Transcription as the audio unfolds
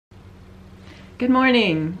Good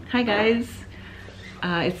morning. Hi guys.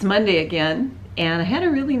 It's Monday again, and I had a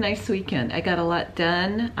really nice weekend. I got a lot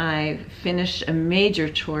done. I finished a major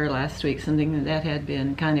chore last week, something that had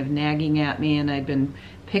been kind of nagging at me, and I'd been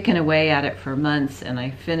picking away at it for months, and I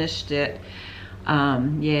finished it.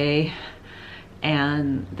 Yay.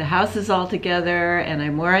 And the house is all together, and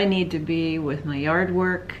I'm where I need to be with my yard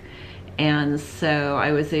work. And so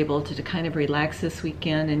I was able to kind of relax this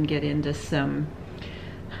weekend and get into some,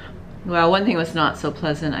 well, one thing was not so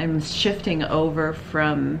pleasant. I'm shifting over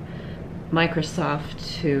from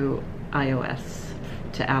Microsoft to iOS,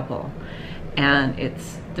 to Apple. And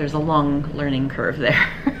there's a long learning curve there.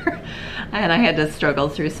 And I had to struggle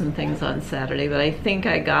through some things on Saturday, but I think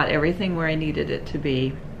I got everything where I needed it to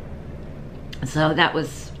be. So that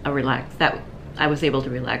was I was able to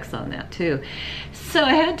relax on that too. So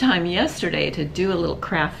I had time yesterday to do a little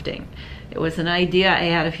crafting. It was an idea I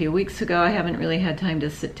had a few weeks ago. I haven't really had time to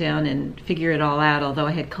sit down and figure it all out, although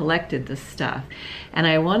I had collected this stuff. And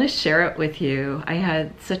I want to share it with you. I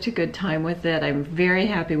had such a good time with it. I'm very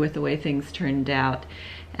happy with the way things turned out,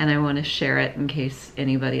 and I want to share it in case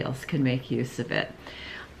anybody else can make use of it.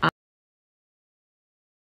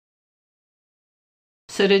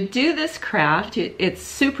 So to do this craft, it's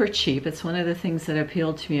super cheap. It's one of the things that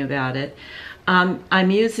appealed to me about it.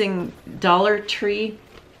 I'm using Dollar Tree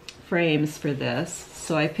frames for this.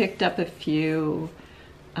 So I picked up a few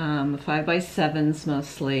 5x7s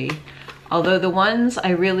mostly. Although the ones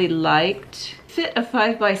I really liked fit a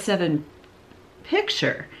 5x7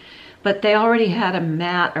 picture, but they already had a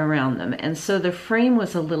mat around them. And so the frame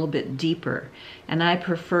was a little bit deeper, and I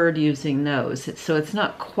preferred using those. So it's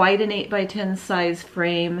not quite an 8x10 size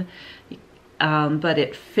frame, but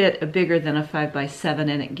it fit bigger than a 5x7,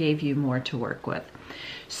 and it gave you more to work with.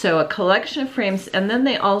 So a collection of frames, and then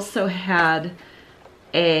they also had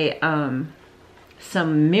some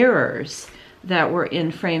mirrors that were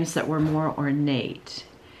in frames that were more ornate.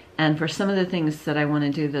 And for some of the things that I want to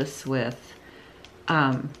do this with,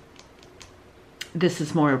 this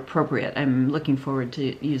is more appropriate. I'm looking forward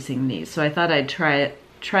to using these. So I thought I'd try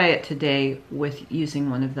it today with using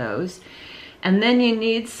one of those. And then you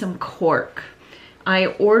need some cork. I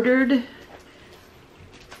ordered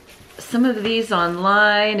some of these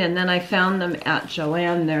online, and then I found them at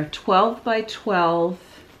Joann. They're 12x12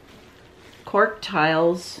 cork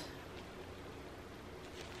tiles,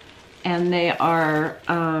 and they are,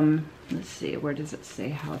 let's see, where does it say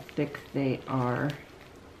how thick they are?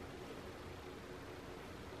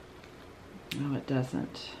 No, it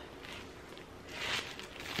doesn't.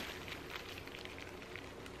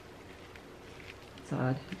 It's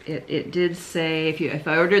odd. It did say, if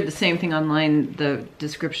I ordered the same thing online, the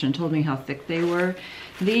description told me how thick they were.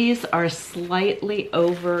 These are slightly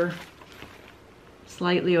over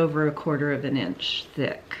a quarter of an inch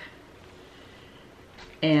thick.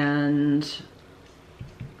 And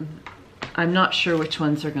I'm not sure which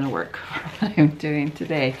ones are going to work for what I'm doing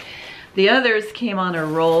today. The others came on a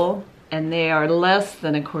roll, and they are less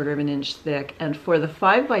than a quarter of an inch thick. And for the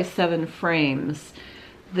 5x7 frames,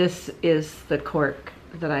 this is the cork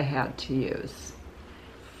that I had to use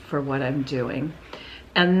for what I'm doing.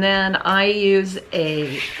 And then I use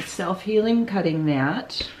a self-healing cutting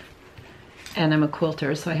mat, and I'm a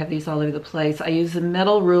quilter, so I have these all over the place. I use a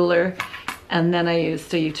metal ruler, and then I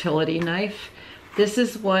used a utility knife. This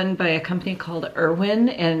is one by a company called Irwin,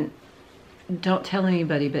 and don't tell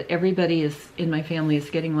anybody, but everybody in my family is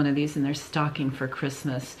getting one of these in their stocking for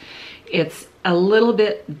Christmas. It's a little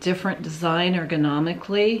bit different design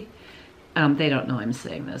ergonomically. They don't know I'm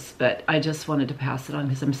saying this, but I just wanted to pass it on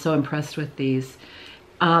because I'm so impressed with these.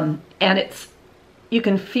 And you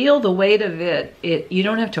can feel the weight of it. You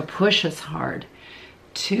don't have to push as hard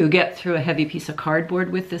to get through a heavy piece of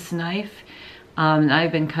cardboard with this knife.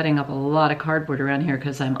 I've been cutting up a lot of cardboard around here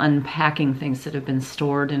because I'm unpacking things that have been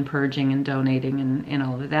stored and purging and donating and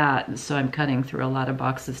all of that. And so I'm cutting through a lot of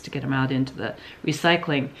boxes to get them out into the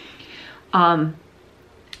recycling.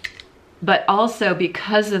 But also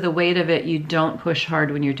because of the weight of it, you don't push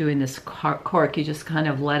hard when you're doing this cork. You just kind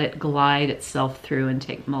of let it glide itself through and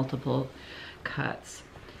take multiple cuts.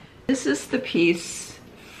 This is the piece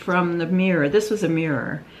from the mirror. This was a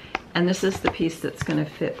mirror. And this is the piece that's going to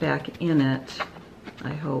fit back in it,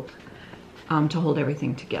 I hope, to hold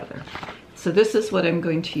everything together. So this is what I'm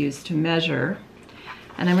going to use to measure.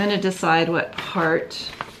 And I'm going to decide what part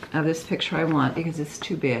of this picture I want because it's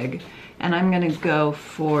too big. And I'm going to go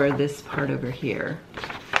for this part over here.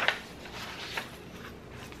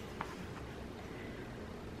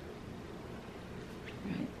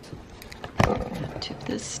 Right. I'm going to tip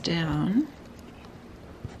this down.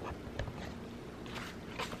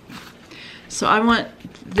 So I want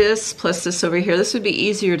this plus this over here. This would be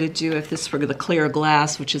easier to do if this were the clear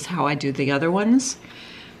glass, which is how I do the other ones,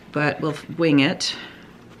 but we'll wing it.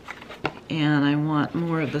 And I want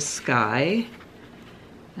more of the sky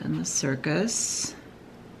and the circus.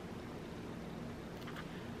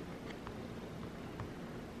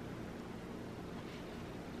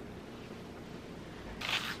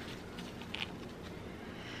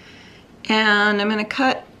 And I'm going to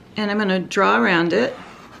cut and I'm going to draw around it.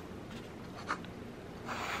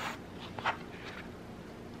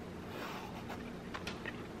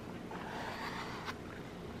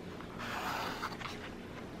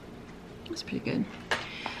 That's pretty good.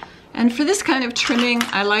 And for this kind of trimming,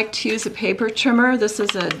 I like to use a paper trimmer. This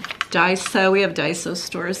is a Daiso. We have Daiso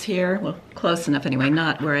stores here. Well, close enough anyway,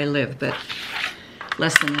 not where I live, but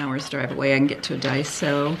less than an hour's drive away I can get to a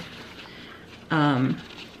Daiso. I've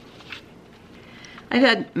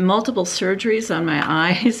had multiple surgeries on my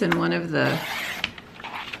eyes, and one of the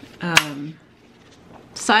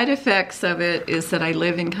side effects of it is that I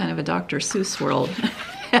live in kind of a Dr. Seuss world.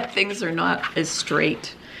 Things are not as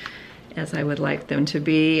straight as I would like them to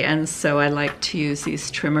be, and so I like to use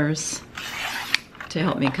these trimmers to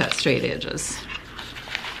help me cut straight edges.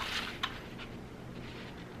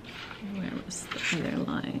 Where was the other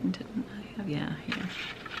line? Didn't I have? Yeah, here.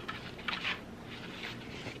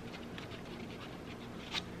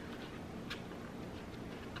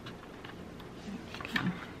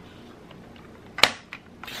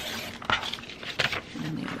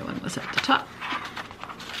 And the other one was at the top.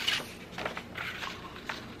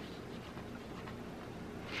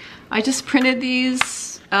 I just printed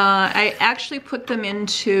these. I actually put them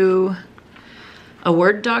into a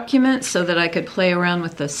Word document so that I could play around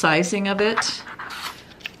with the sizing of it,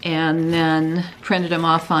 and then printed them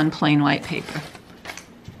off on plain white paper.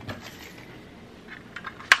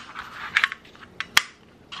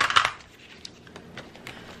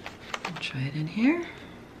 I'll try it in here.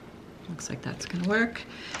 Looks like that's gonna work.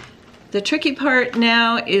 The tricky part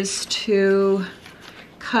now is to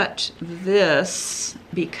cut this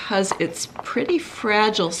because it's pretty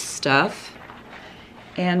fragile stuff,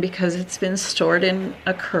 and because it's been stored in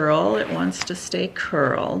a curl, it wants to stay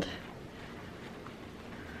curled.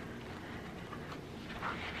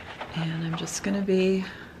 And I'm just going to be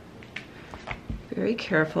very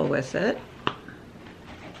careful with it.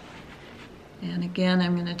 And again,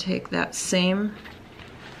 I'm going to take that same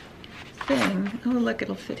thing. Oh, look,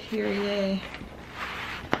 it'll fit here, yay.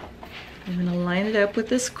 I'm going to line it up with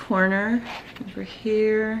this corner over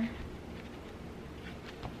here.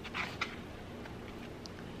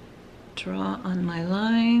 Draw on my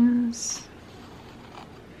lines.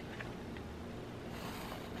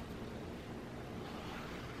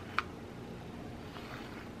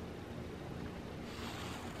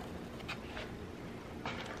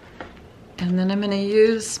 And then I'm going to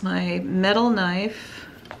use my metal knife.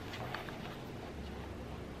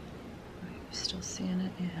 Are you still seeing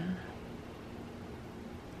it? Yeah.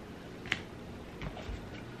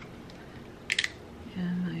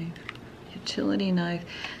 And my utility knife,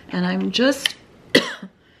 and I'm just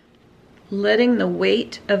letting the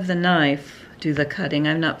weight of the knife do the cutting.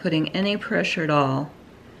 I'm not putting any pressure at all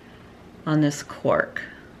on this cork.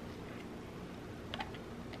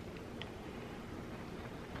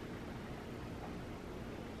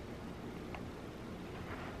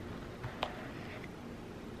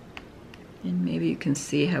 And maybe you can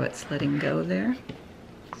see how it's letting go there.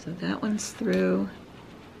 So that one's through.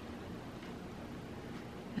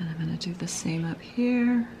 And I'm going to do the same up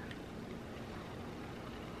here.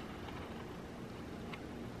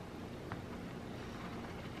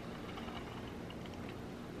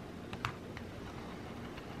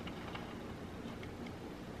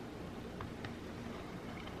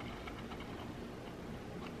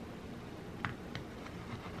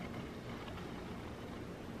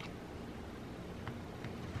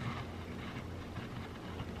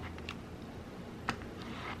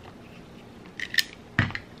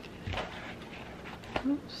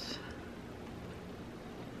 Oops.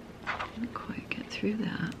 Didn't quite get through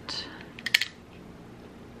that.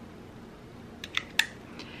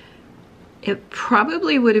 It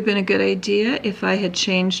probably would have been a good idea if I had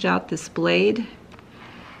changed out this blade.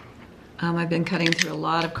 I've been cutting through a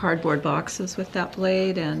lot of cardboard boxes with that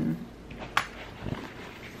blade and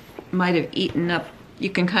might have eaten up, you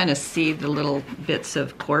can kind of see the little bits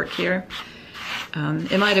of cork here.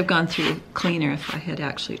 It might have gone through cleaner if I had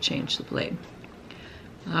actually changed the blade.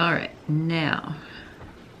 All right, now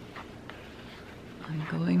I'm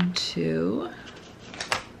going to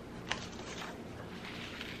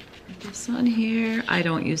put this on here. I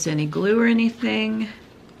don't use any glue or anything.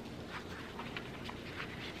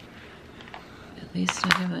 least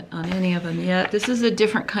I haven't on any of them yet. This is a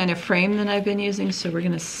different kind of frame than I've been using, so we're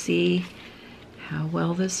gonna see how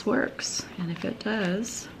well this works. And if it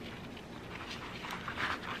does,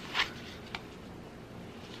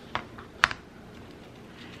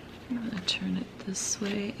 I'm gonna turn it this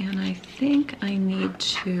way, and I think I need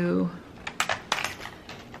to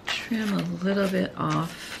trim a little bit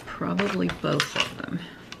off, probably both of them.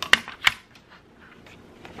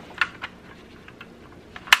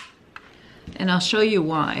 And I'll show you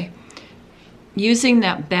why. Using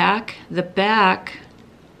that back, the back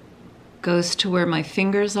goes to where my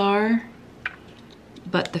fingers are,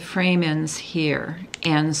 but the frame ends here.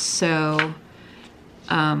 And so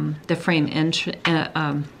the frame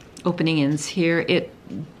opening ends here.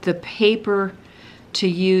 The paper, to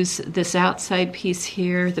use this outside piece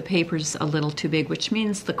here, the paper's a little too big, which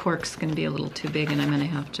means the cork's gonna be a little too big, and I'm gonna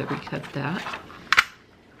have to recut that.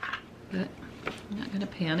 But I'm not gonna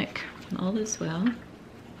panic. All is well.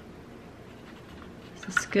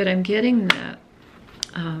 This is good. I'm getting that.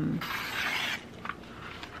 I'm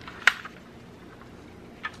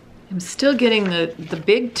still getting the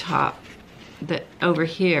big top that over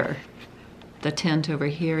here, the tint over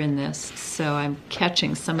here in this. So I'm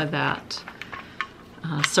catching some of that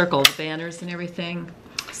circle, the banners and everything.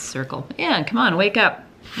 Circle. Yeah, come on, wake up.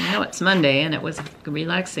 I know it's Monday and it was a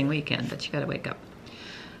relaxing weekend, but you gotta wake up.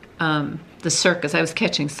 The circus, I was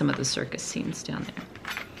catching some of the circus scenes down there.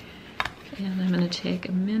 And I'm gonna take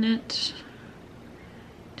a minute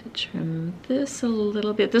to trim this a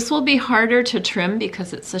little bit. This will be harder to trim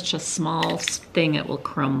because it's such a small thing, it will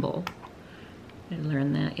crumble. I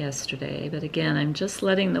learned that yesterday, but again, I'm just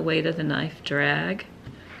letting the weight of the knife drag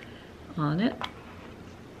on it.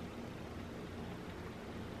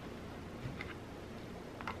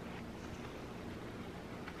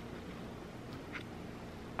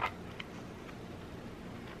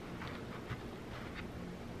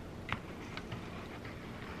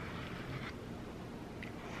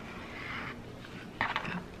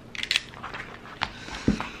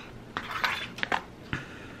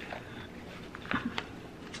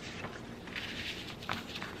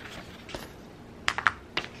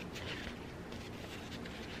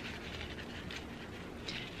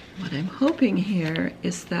 What I'm hoping here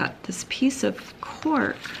is that this piece of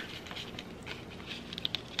cork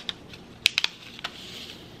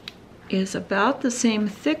is about the same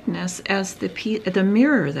thickness as the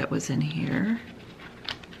mirror that was in here,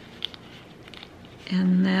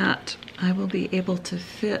 and that I will be able to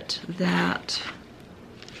fit that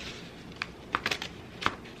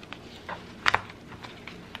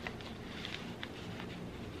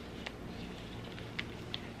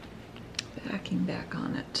backing back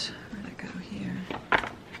on it. Where'd I go here?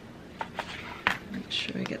 Make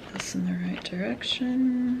sure I get this in the right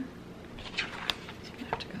direction. I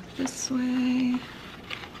have to go this way. And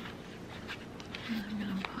I'm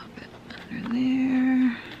gonna pop it under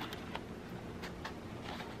there.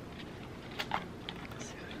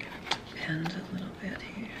 So I got to bend a little bit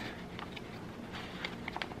here.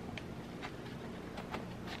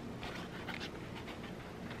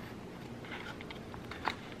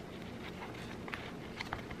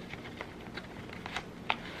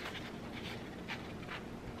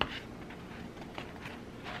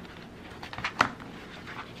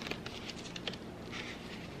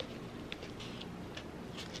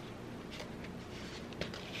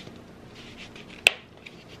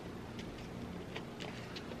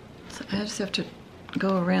 I just have to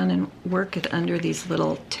go around and work it under these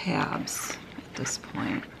little tabs at this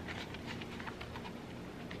point.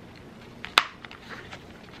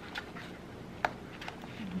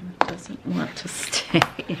 It doesn't want to stay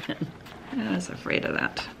in. I was afraid of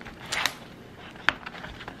that. All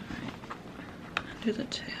right. Undo the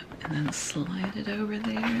tab and then slide it over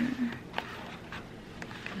there.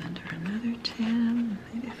 Under another tab.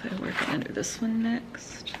 Maybe if I work under this one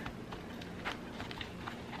next.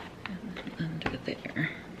 Under there.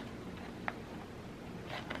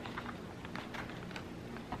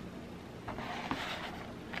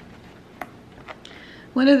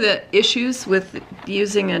 One of the issues with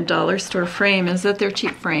using a dollar store frame is that they're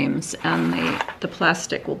cheap frames and the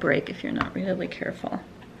plastic will break if you're not really careful.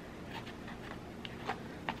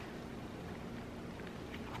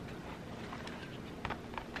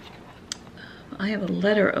 I have a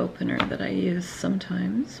letter opener that I use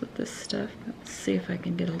sometimes with this stuff. Let's see if I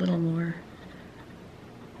can get a little more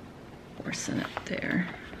force in it there.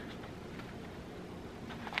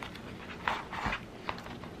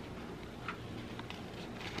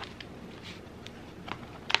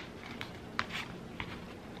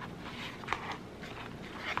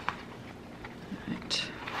 All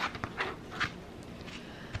right.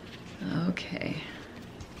 Okay.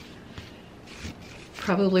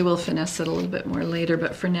 Probably will finesse it a little bit more later,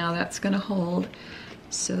 but for now that's gonna hold.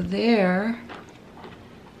 So there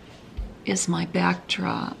is my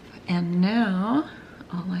backdrop. And now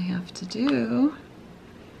all I have to do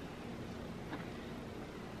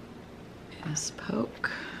is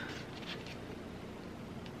poke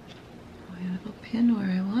my little pin where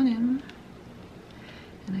I want him.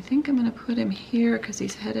 And I think I'm gonna put him here because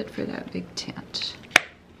he's headed for that big tent.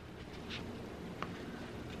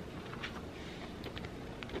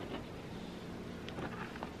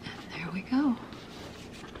 And there we go.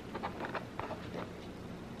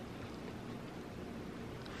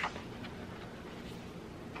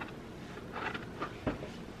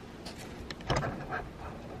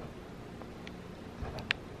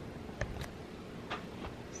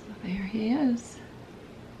 So there he is.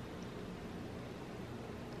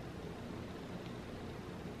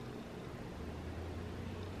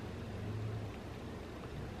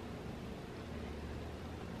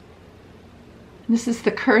 This is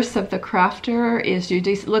the curse of the crafter, is you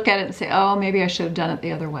just look at it and say, oh, maybe I should have done it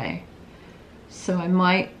the other way. So I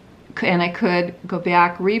might, and I could go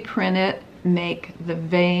back, reprint it, make the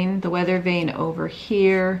vein, the weather vane over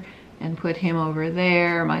here and put him over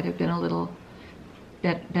there. Might have been a little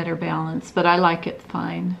better balance, but I like it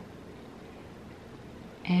fine.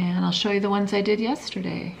 And I'll show you the ones I did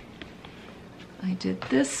yesterday. I did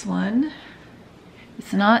this one.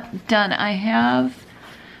 It's not done. I have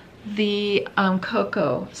the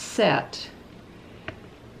cocoa set,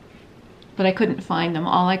 but I couldn't find them.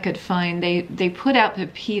 All I could find, they put out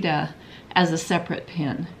Pepita as a separate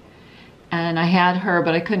pin, and I had her,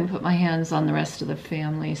 but I couldn't put my hands on the rest of the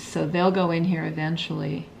family, so they'll go in here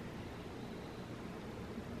eventually.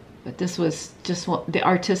 But this was just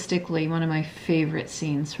artistically one of my favorite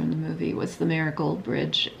scenes from the movie, was the Marigold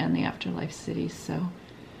Bridge and the Afterlife City, so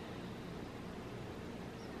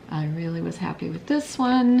I really was happy with this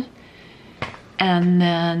one. And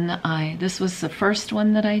then this was the first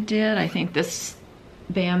one that I did. I think this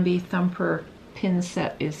Bambi Thumper pin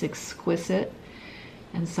set is exquisite.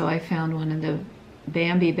 And so I found one of the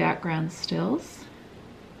Bambi background stills.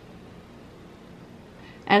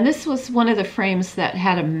 And this was one of the frames that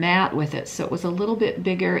had a mat with it, so it was a little bit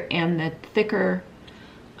bigger and the thicker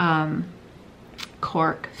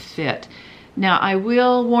cork fit. Now I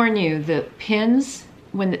will warn you, the pins,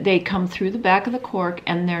 when they come through the back of the cork,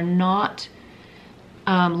 and they're not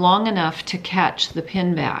long enough to catch the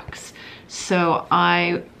pin backs. So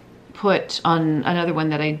I put on another one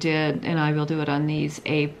that I did, and I will do it on these,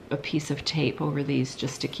 a piece of tape over these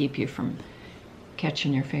just to keep you from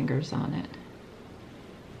catching your fingers on it.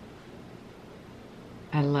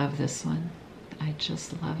 I love this one. I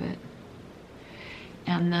just love it.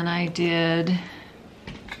 And then I did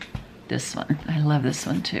this one. I love this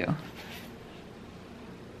one too.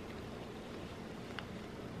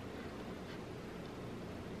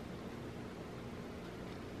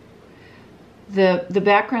 The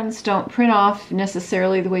backgrounds don't print off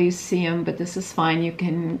necessarily the way you see them, but this is fine. You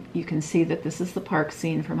can see that this is the park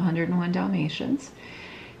scene from 101 Dalmatians.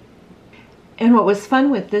 And what was fun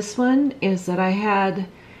with this one is that I had,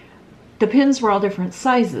 the pins were all different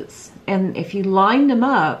sizes, and if you lined them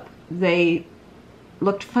up, they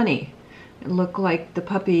looked funny. It looked like the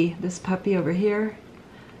puppy, this puppy over here,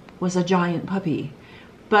 was a giant puppy.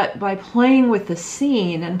 But by playing with the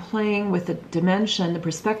scene and playing with the dimension, the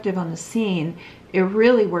perspective on the scene, it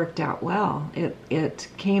really worked out well. It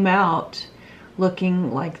came out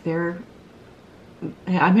looking like they're,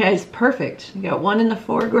 I mean, it's perfect. You got one in the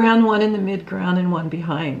foreground, one in the midground, and one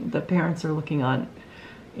behind. The parents are looking on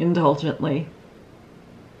indulgently.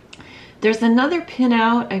 There's another pin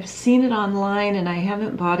out. I've seen it online and I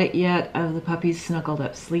haven't bought it yet, of the puppies snuggled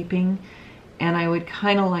up sleeping. And I would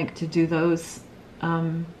kind of like to do those,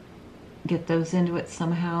 get those into it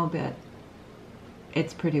somehow, but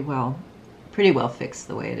it's pretty well fixed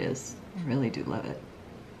the way it is. I really do love it.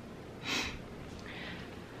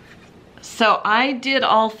 So I did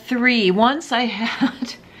all three. Once I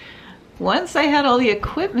had all the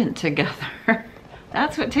equipment together.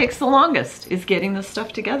 That's what takes the longest, is getting the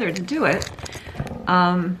stuff together to do it.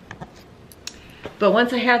 But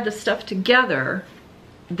once I had the stuff together,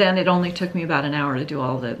 then it only took me about an hour to do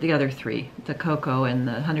all the other three, the Coco and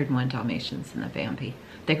the 101 Dalmatians and the Bambi.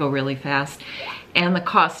 They go really fast. And the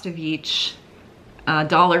cost of each,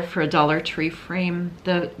 $1 for a Dollar Tree frame.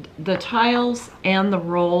 The tiles and the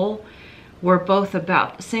roll were both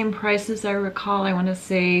about the same price as I recall. I want to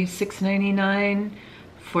say $6.99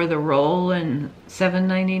 for the roll and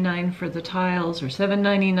 $7.99 for the tiles, or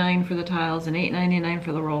 $7.99 for the tiles and $8.99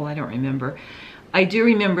 for the roll. I don't remember. I do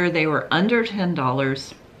remember they were under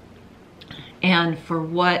 $10, And for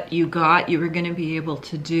what you got, you were going to be able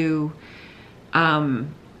to do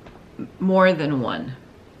more than one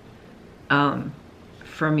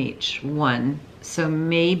from each one. So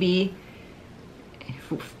maybe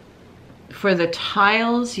for the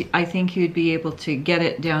tiles, I think you'd be able to get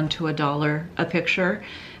it down to $1 a picture.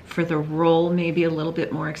 For the roll, maybe a little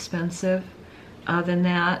bit more expensive than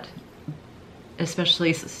that,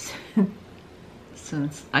 especially since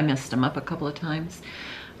I messed them up a couple of times.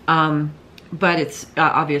 But it's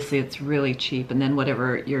obviously it's really cheap. And then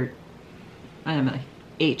whatever I'm a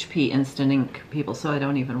HP Instant Ink people, so I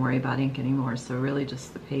don't even worry about ink anymore. So really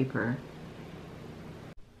just the paper.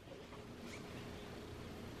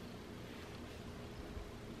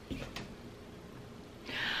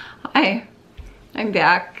 Hi, I'm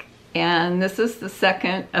back, and this is the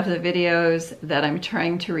second of the videos that I'm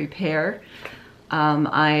trying to repair.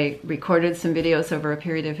 I recorded some videos over a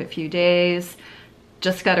period of a few days,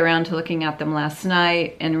 just got around to looking at them last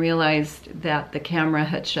night and realized that the camera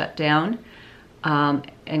had shut down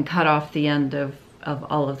and cut off the end of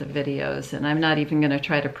all of the videos. And I'm not even going to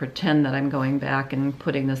try to pretend that I'm going back and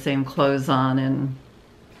putting the same clothes on and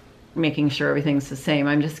making sure everything's the same.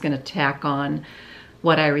 I'm just going to tack on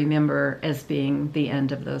what I remember as being the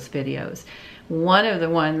end of those videos. One of the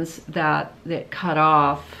ones that cut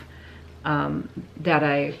off that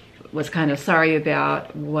I was kind of sorry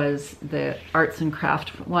about was the arts and craft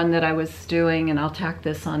one that I was doing, and I'll tack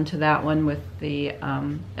this onto that one with the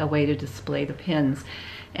a way to display the pins.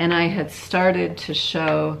 And I had started to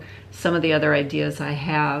show some of the other ideas I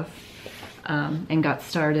have and got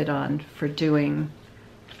started on for doing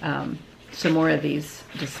some more of these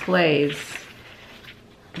displays.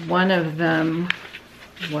 One of them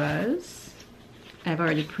was, I've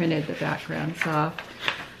already printed the backgrounds off.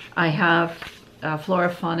 I have Flora,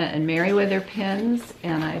 Fauna, and Merriweather pins,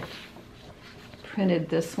 and I've printed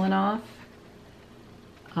this one off.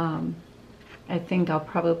 I think I'll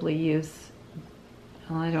probably use,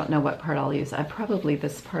 well, I don't know what part I'll use. Probably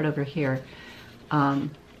this part over here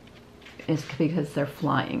is because they're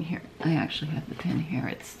flying here. I actually have the pin here.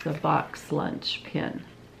 It's the Box Lunch pin.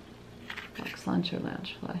 Box Lunch or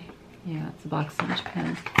Loungefly? Yeah, it's a Box Lunch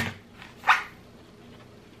pin.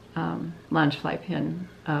 Loungefly pin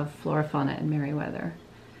of Flora, Fauna, and Merriweather.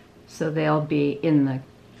 So they'll be in the,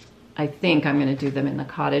 I think I'm going to do them in the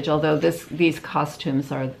cottage, although these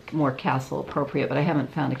costumes are more castle appropriate, but I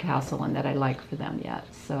haven't found a castle one that I like for them yet.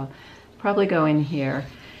 So probably go in here.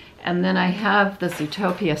 And then I have the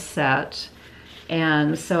Zootopia set,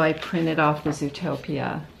 and so I printed off the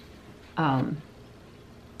Zootopia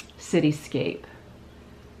Cityscape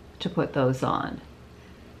to put those on.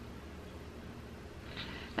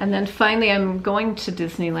 And then finally, I'm going to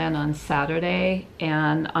Disneyland on Saturday,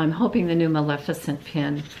 and I'm hoping the new Maleficent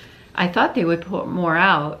pin. I thought they would put more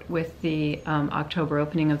out with the October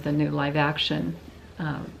opening of the new live-action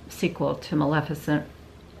sequel to Maleficent.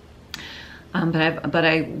 But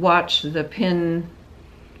I watched the pin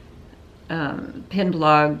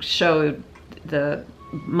blog showed the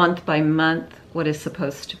month by month what is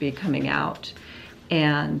supposed to be coming out,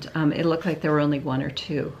 and it looked like there were only one or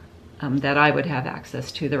two that I would have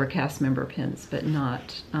access to. There were cast member pins, but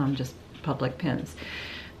not just public pins.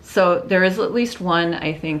 So there is at least one,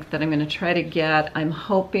 I think, that I'm going to try to get. I'm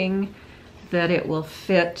hoping that it will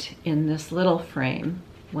fit in this little frame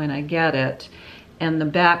when I get it. And the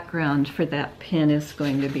background for that pin is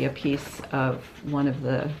going to be a piece of one of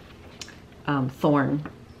the thorn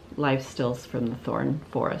life stills from the thorn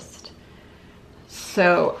forest.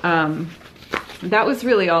 So that was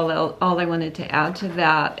really all I wanted to add to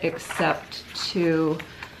that, except to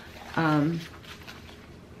I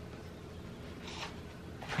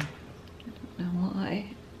don't know why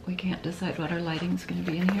we can't decide what our lighting's going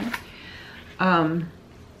to be in here.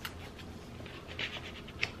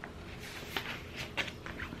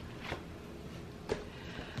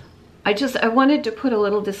 I wanted to put a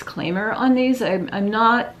little disclaimer on these. I'm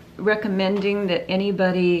not recommending that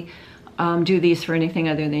anybody do these for anything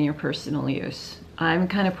other than your personal use. I'm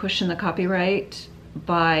kind of pushing the copyright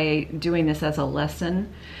by doing this as a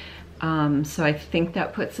lesson. So I think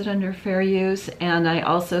that puts it under fair use. And I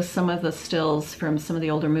also, some of the stills from some of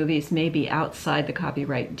the older movies may be outside the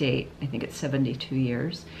copyright date. I think it's 72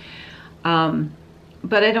 years.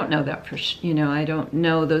 But I don't know that for sure. You know, I don't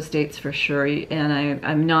know those dates for sure. And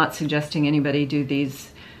I'm not suggesting anybody do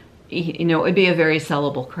these. You know, it would be a very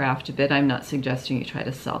sellable craft, but I'm not suggesting you try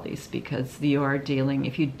to sell these, because you are dealing,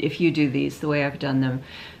 if you do these the way I've done them,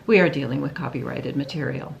 we are dealing with copyrighted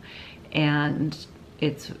material. And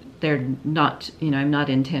they're not, I'm not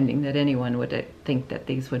intending that anyone would think that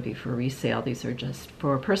these would be for resale. These are just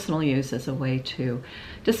for personal use as a way to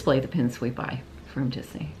display the pins we buy from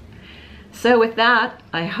Disney. So with that,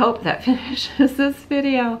 I hope that finishes this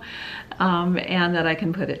video, and that I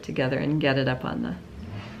can put it together and get it up on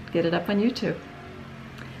YouTube.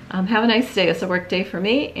 Have a nice day. It's a work day for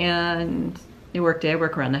me, and a work day. I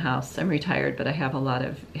work around the house. I'm retired, but I have a lot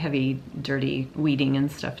of heavy, dirty weeding and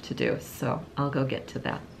stuff to do, so I'll go get to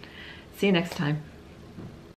that. See you next time.